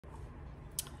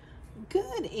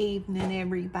Good evening,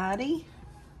 everybody.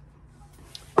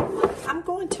 I'm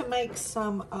going to make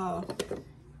some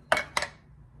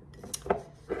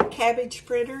cabbage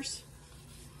fritters,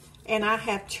 and I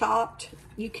have chopped.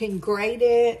 You can grate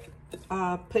it,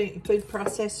 put it in food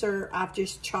processor. I've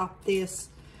just chopped this.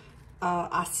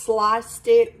 I sliced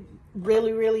it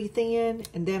really thin,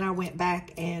 and then I went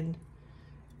back and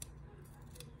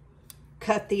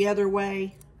cut the other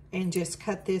way and just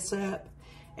cut this up,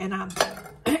 and I'm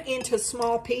into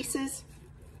small pieces,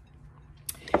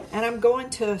 and I'm going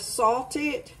to salt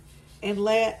it and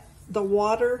let the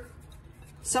water,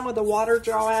 some of the water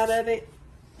draw out of it,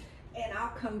 and I'll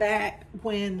come back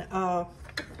when the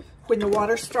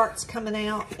water starts coming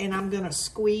out, and I'm going to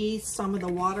squeeze some of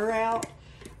the water out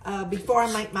before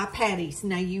I make my patties.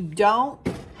 Now, you don't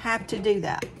have to do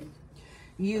that.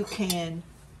 You can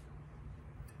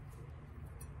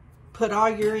put all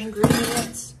your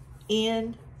ingredients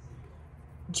in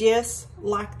just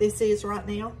like this is right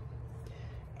now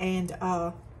and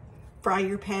fry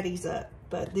your patties up.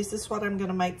 But this is what I'm going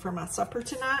to make for my supper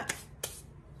tonight.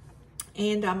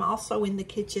 And I'm also in the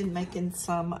kitchen making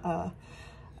some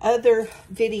other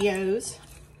videos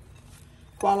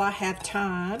while I have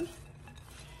time.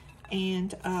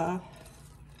 And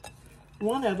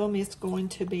one of them is going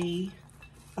to be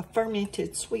a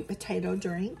fermented sweet potato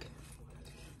drink.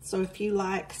 So if you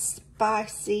like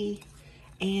spicy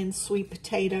and sweet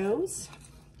potatoes,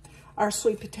 or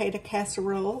sweet potato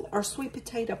casserole, or sweet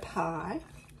potato pie,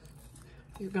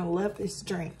 you're gonna love this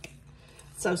drink.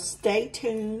 So stay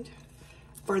tuned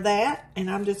for that.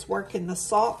 And I'm just working the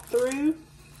salt through,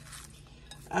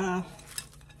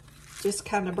 just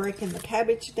kind of breaking the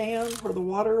cabbage down where the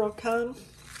water will come.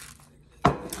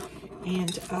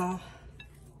 And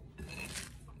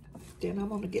then I'm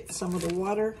gonna get some of the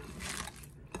water.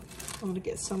 I'm gonna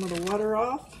get some of the water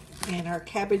off, and our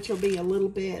cabbage will be a little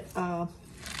bit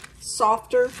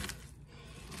softer,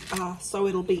 so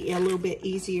it'll be a little bit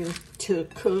easier to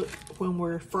cook when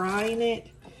we're frying it,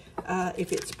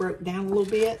 if it's broke down a little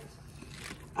bit.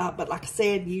 But like I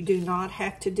said, you do not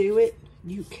have to do it.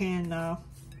 You can, uh-oh,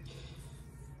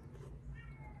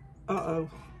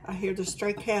 I hear the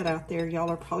stray cat out there. Y'all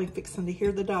are probably fixing to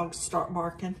hear the dogs start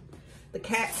barking. The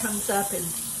cat comes up and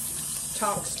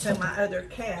talks to my other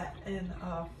cat, and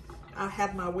I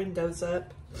have my windows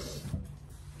up,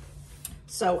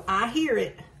 so I hear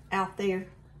it out there.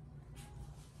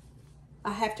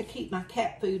 I have to keep my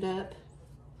cat food up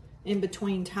in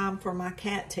between time for my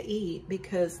cat to eat,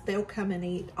 because they'll come and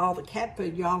eat all the cat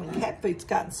food, y'all, and cat food's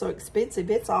gotten so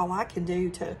expensive. It's all I can do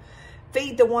to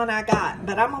feed the one I got.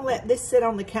 But I'm gonna let this sit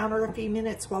on the counter a few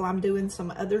minutes while I'm doing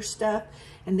some other stuff,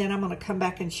 and then I'm gonna come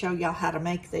back and show y'all how to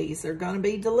make these. They're gonna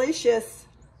be delicious.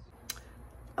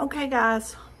 Okay,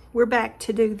 guys, we're back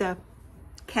to do the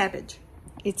cabbage.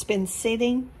 It's been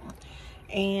sitting,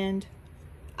 and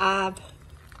I've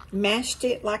mashed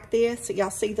it like this. Y'all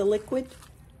see the liquid?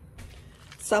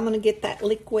 So I'm gonna get that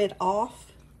liquid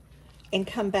off and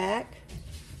come back,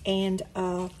 and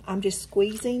I'm just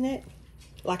squeezing it.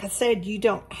 Like I said, you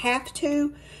don't have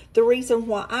to. The reason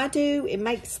why I do, it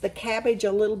makes the cabbage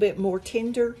a little bit more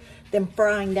tender than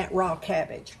frying that raw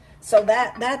cabbage. So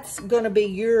that's gonna be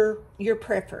your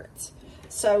preference.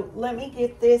 So let me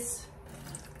get this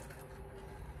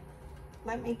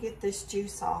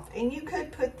juice off. And you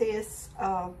could put this,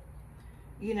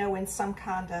 you know, in some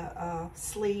kind of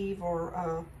sleeve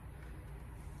or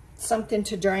something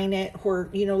to drain it, where,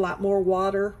 you know, like more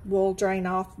water will drain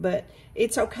off. But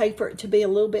it's okay for it to be a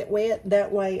little bit wet.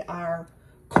 That way our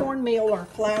cornmeal or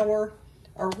flour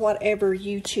or whatever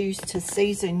you choose to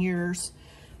season yours.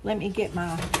 Let me get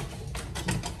my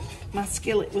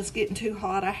skillet was getting too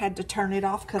hot. I had to turn it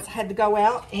off because I had to go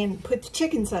out and put the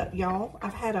chickens up, y'all.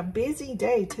 I've had a busy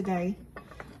day today.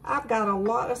 I've got a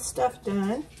lot of stuff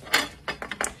done.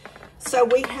 So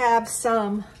we have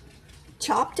some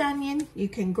chopped onion. You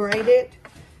can grate it,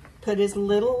 put as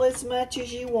much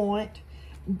as you want.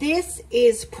 This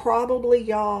is probably,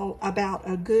 y'all, about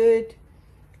a good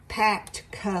packed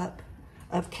cup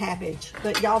of cabbage.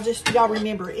 But y'all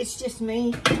remember, it's just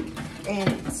me.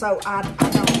 And so I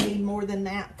don't need more than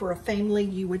that. For a family,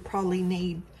 you would probably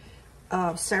need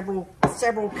several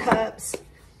cups.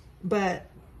 But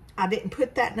I didn't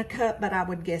put that in a cup, but I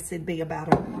would guess it'd be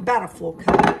about a full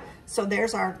cup. So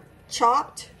there's our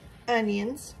chopped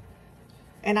onions.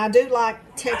 And I do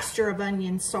like texture of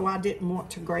onions, so I didn't want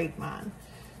to grate mine.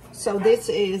 So this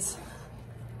is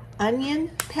onion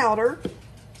powder.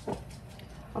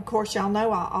 Of course, y'all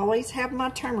know I always have my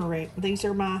turmeric. These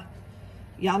are my,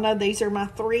 y'all know these are my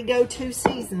 3 go-to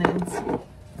seasonings.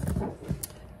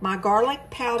 My garlic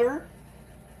powder.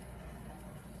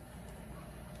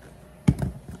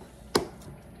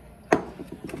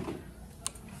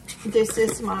 This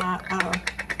is my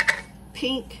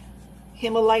pink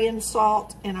Himalayan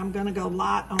salt, and I'm going to go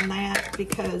light on that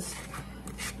because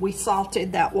we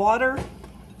salted that water.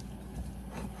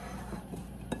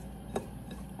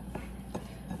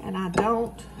 And I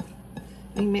don't,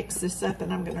 let me mix this up,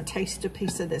 and I'm going to taste a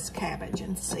piece of this cabbage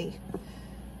and see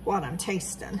what I'm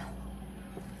tasting.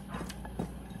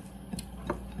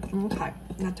 Okay,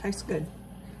 that tastes good.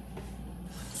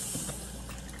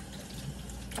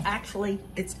 Actually,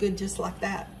 it's good just like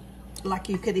that. Like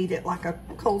you could eat it like a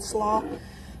coleslaw.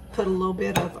 Put a little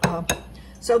bit of,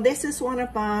 so this is one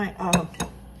of my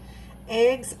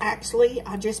eggs. Actually,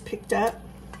 I just picked up.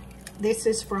 This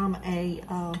is from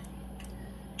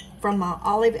my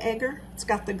Olive Egger. It's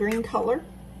got the green color.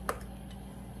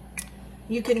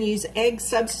 You can use egg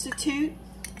substitute.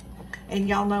 And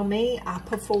y'all know me, I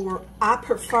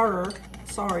prefer,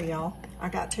 sorry y'all, I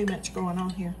got too much going on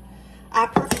here. I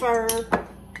prefer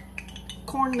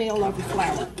cornmeal over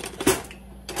flour.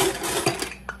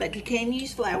 But you can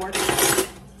use flour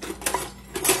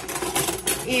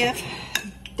if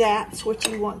that's what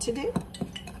you want to do.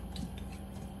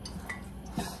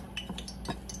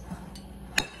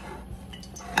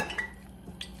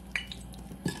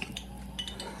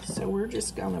 So we're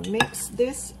just gonna mix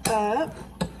this up.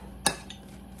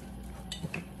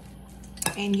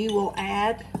 And you will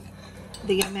add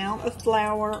the amount of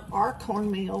flour or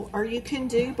cornmeal, or you can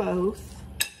do both.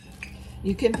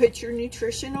 You can put your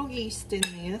nutritional yeast in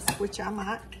this, which I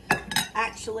might.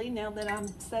 Actually, now that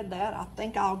I've said that, I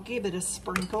think I'll give it a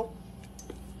sprinkle,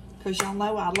 because y'all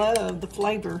know I love the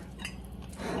flavor.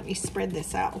 Let me spread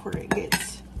this out where it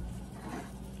gets.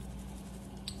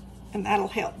 And that'll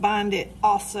help bind it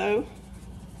also.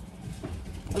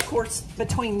 Of course,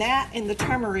 between that and the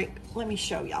turmeric, let me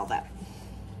show y'all that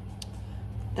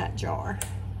jar.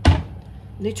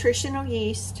 Nutritional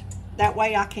yeast. That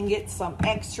way I can get some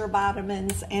extra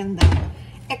vitamins and the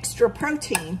extra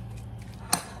protein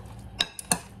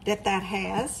that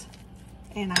has.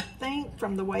 And I think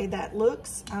from the way that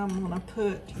looks, I'm gonna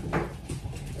put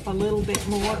a little bit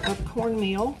more of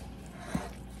cornmeal.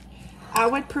 I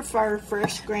would prefer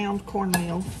fresh ground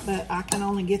cornmeal, but I can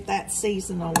only get that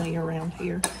seasonally around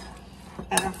here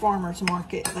at our farmer's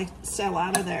market. They sell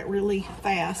out of that really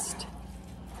fast.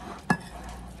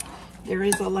 There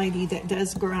is a lady that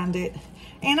does grind it,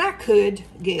 and I could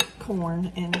get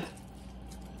corn and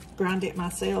grind it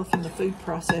myself in the food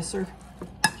processor.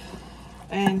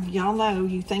 And y'all know,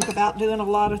 you think about doing a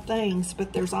lot of things,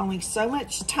 but there's only so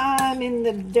much time in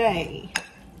the day.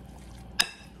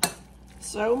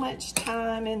 So much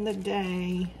time in the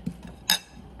day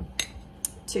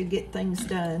to get things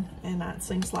done, and it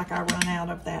seems like I run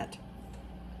out of that.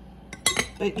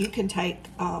 But you can take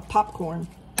popcorn,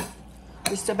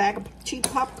 just a bag of cheap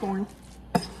popcorn,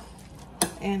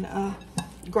 and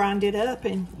grind it up,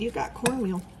 and you got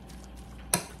cornmeal.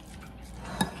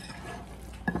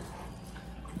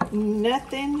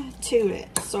 Nothing to it.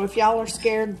 So if y'all are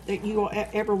scared that you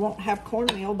ever won't have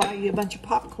cornmeal, buy you a bunch of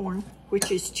popcorn, which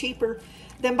is cheaper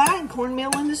than buying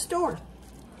cornmeal in the store.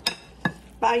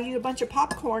 Buy you a bunch of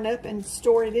popcorn up and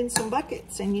store it in some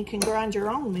buckets, and you can grind your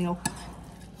own meal.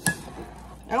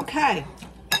 Okay.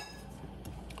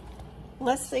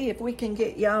 Let's see if we can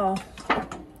get y'all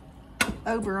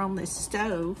over on this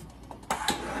stove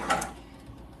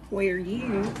where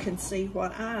you can see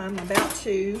what I'm about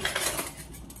to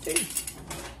do.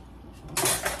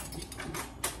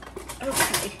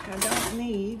 Okay, I don't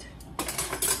need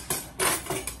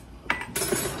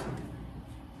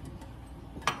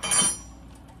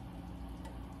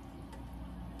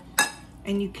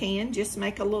and you can just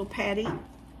make a little patty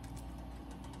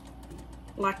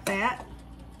like that.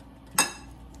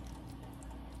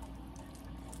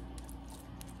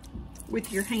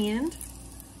 With your hand.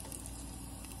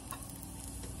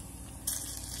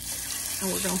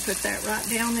 And we're going to put that right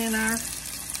down in our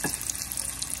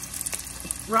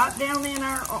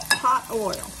hot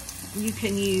oil. You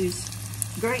can use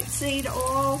grapeseed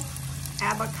oil,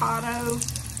 avocado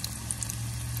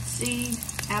seed,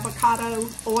 avocado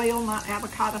oil, not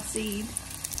avocado seed.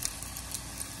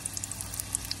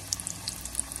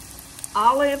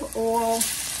 Olive oil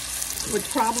would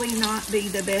probably not be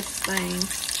the best thing.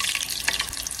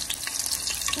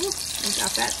 Ooh, I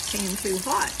got that pan too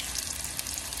hot.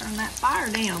 Turn that fire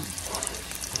down.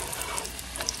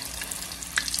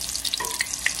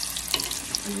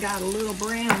 And got a little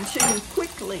brown too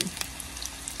quickly.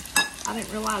 I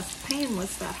didn't realize the pan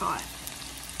was that hot.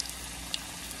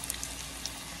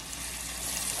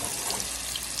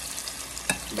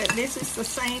 But this is the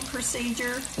same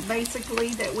procedure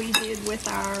basically that we did with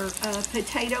our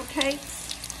potato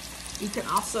cakes. You can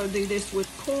also do this with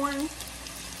corn.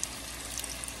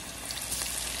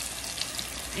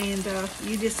 And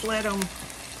you just let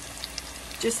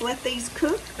these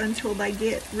cook until they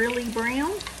get really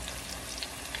brown.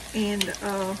 And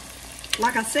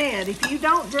like I said, if you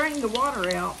don't drain the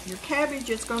water out, your cabbage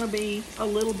is going to be a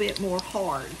little bit more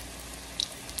hard.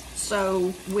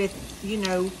 So with, you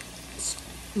know,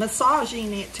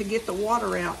 massaging it to get the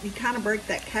water out, you kind of break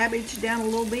that cabbage down a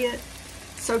little bit.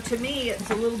 So to me, it's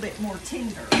a little bit more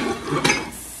tender.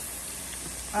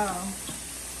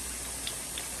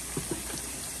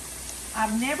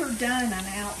 I've never done an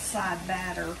outside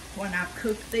batter when I've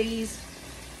cooked these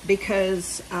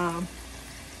because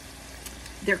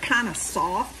they're kind of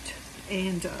soft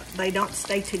and they don't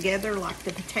stay together like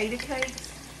the potato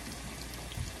cakes.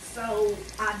 So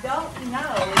I don't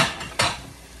know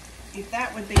if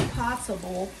that would be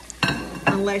possible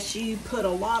unless you put a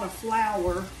lot of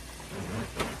flour.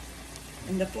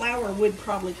 And the flour would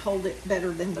probably hold it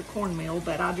better than the cornmeal,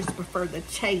 but I just prefer the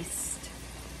taste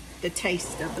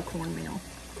of the cornmeal.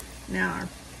 Now I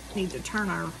need to turn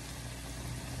our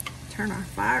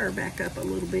fire back up a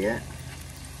little bit.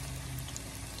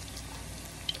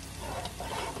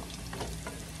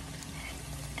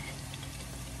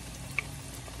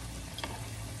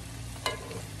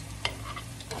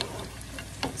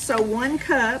 So 1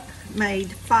 cup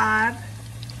made 5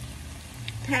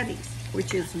 patties,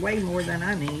 which is way more than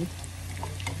I need.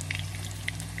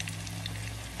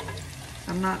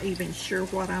 I'm not even sure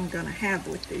what I'm gonna have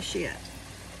with this yet.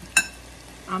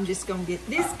 I'm just gonna get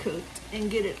this cooked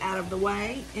and get it out of the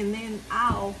way, and then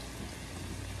I'll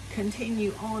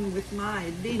continue on with my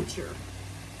adventure.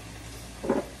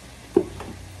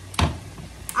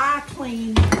 I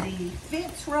cleaned the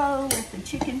fence row at the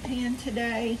chicken pen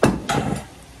today.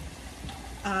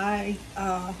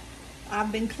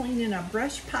 I've been cleaning a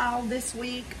brush pile this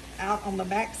week out on the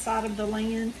back side of the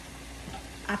land.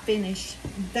 I finished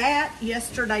that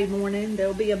yesterday morning.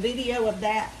 There'll be a video of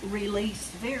that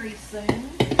released very soon.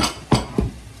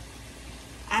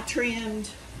 I trimmed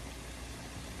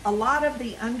a lot of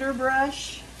the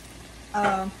underbrush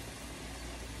out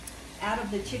of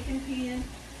the chicken pen.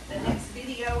 The next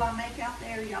video I make out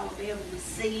there, y'all will be able to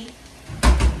see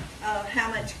how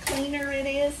much cleaner it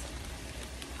is.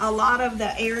 A lot of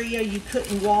the area you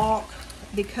couldn't walk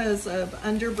because of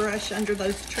underbrush under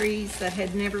those trees that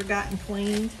had never gotten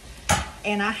cleaned.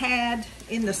 And I had,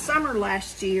 in the summer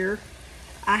last year,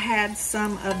 I had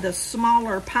some of the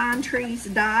smaller pine trees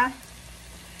die.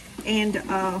 And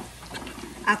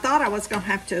I thought I was gonna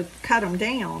have to cut them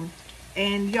down.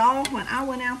 And y'all, when I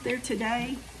went out there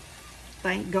today,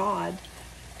 thank God,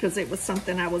 because it was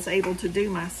something I was able to do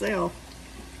myself.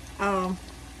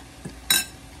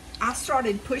 I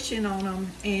started pushing on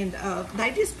them, and they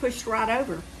just pushed right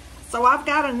over. So I've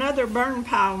got another burn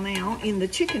pile now in the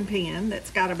chicken pen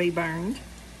that's got to be burned.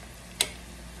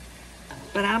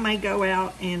 But I may go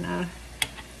out and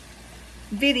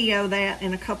video that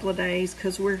in a couple of days,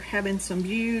 because we're having some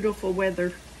beautiful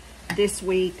weather this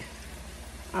week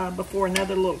before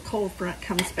another little cold front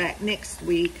comes back next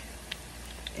week.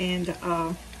 And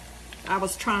I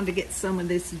was trying to get some of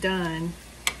this done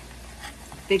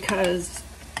because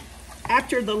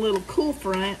after the little cool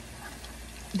front,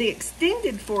 the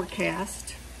extended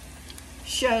forecast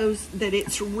shows that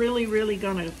it's really, really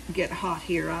gonna get hot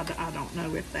here. I don't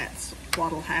know if that's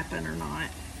what'll happen or not,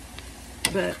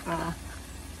 but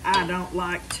I don't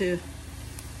like to,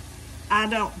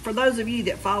 for those of you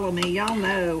that follow me, y'all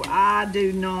know I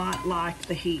do not like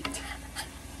the heat.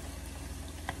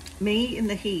 Me and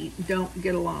the heat don't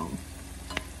get along.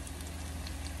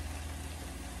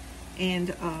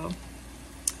 And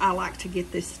I like to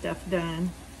get this stuff done.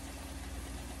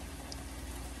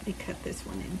 Let me cut this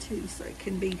one in too so it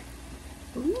can be,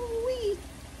 ooh-wee.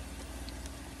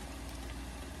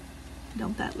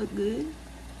 Don't that look good?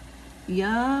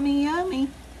 Yummy, yummy.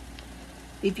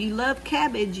 If you love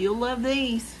cabbage, you'll love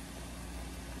these.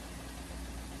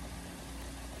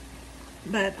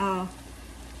 But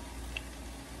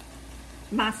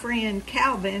my friend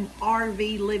Calvin,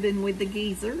 RV Living with the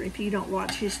Geezer, if you don't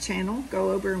watch his channel,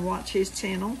 go over and watch his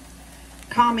channel,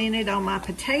 commented on my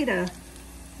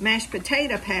mashed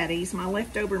potato patties, my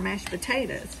leftover mashed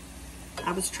potatoes.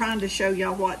 I was trying to show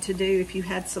y'all what to do if you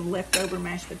had some leftover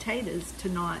mashed potatoes to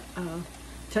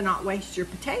not waste your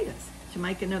potatoes, to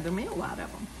make another meal out of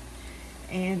them.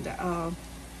 And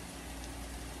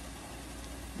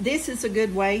this is a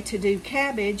good way to do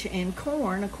cabbage and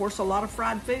corn. Of course, a lot of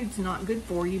fried food's not good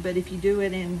for you, but if you do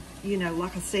it in, you know,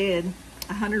 like I said,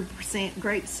 100%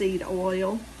 grapeseed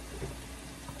oil,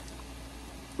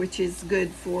 which is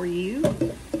good for you,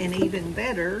 and even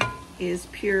better is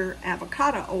pure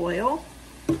avocado oil.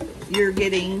 You're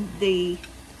getting the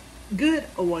good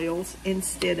oils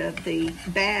instead of the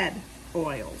bad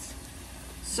oils.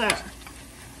 So,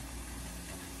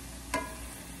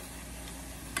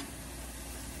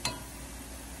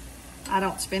 I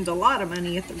don't spend a lot of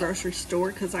money at the grocery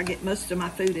store because I get most of my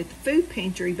food at the food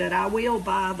pantry, but I will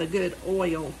buy the good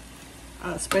oil,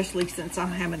 especially since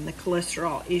I'm having the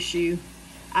cholesterol issue.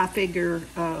 I figure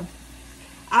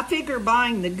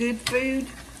buying the good food,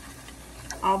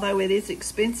 although it is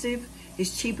expensive,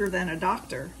 is cheaper than a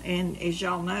doctor. And as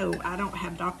y'all know, I don't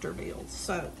have doctor bills,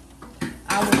 so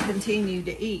I will continue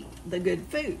to eat the good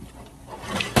food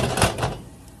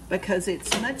because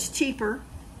it's much cheaper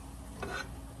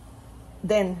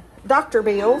than doctor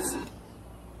bills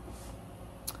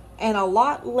and a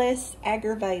lot less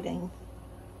aggravating.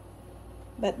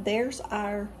 But there's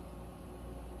our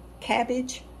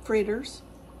cabbage fritters.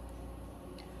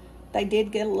 They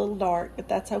did get a little dark, but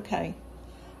that's okay.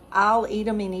 I'll eat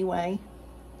them anyway.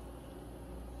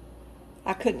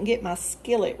 I couldn't get my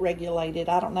skillet regulated.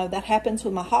 I don't know, that happens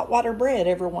with my hot water bread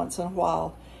every once in a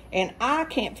while. And I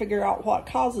can't figure out what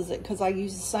causes it because I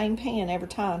use the same pan every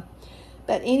time.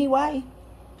 But anyway,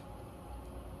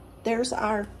 there's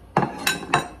our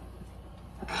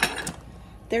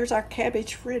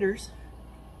cabbage fritters.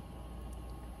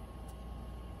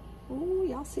 Ooh,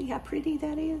 y'all see how pretty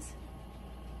that is?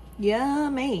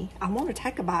 Yummy. I want to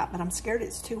take a bite, but I'm scared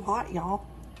it's too hot, y'all.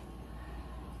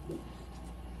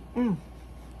 Mmm.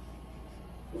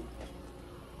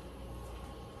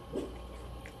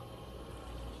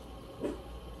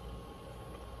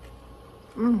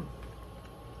 Mmm.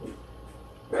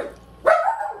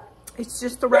 It's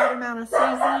just the right amount of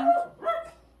seasoning.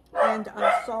 And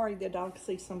I'm sorry, the dog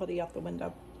sees somebody out the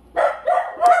window.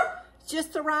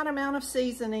 Just the right amount of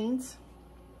seasonings.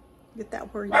 Get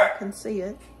that where you can see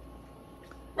it.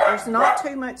 There's not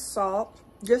too much salt.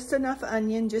 Just enough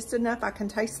onion, just enough. I can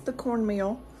taste the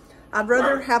cornmeal. I'd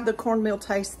rather have the cornmeal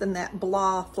taste than that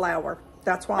blah flour.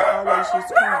 That's why I always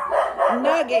use corn.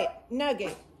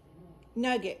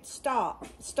 Nugget, stop.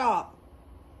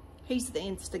 He's the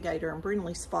instigator and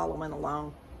Brindley's following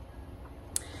along.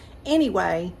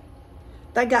 Anyway,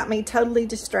 they got me totally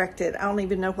distracted. I don't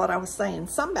even know what I was saying.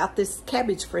 Something about this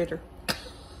cabbage fritter.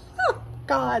 Oh,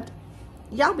 God.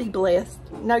 Y'all be blessed.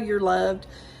 Know you're loved.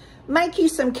 Make you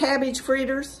some cabbage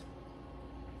fritters.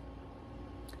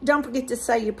 Don't forget to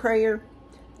say your prayer.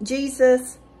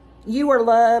 Jesus, you are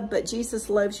loved, but Jesus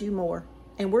loves you more.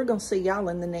 And we're going to see y'all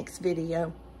in the next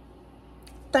video.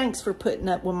 Thanks for putting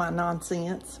up with my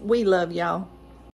nonsense. We love y'all.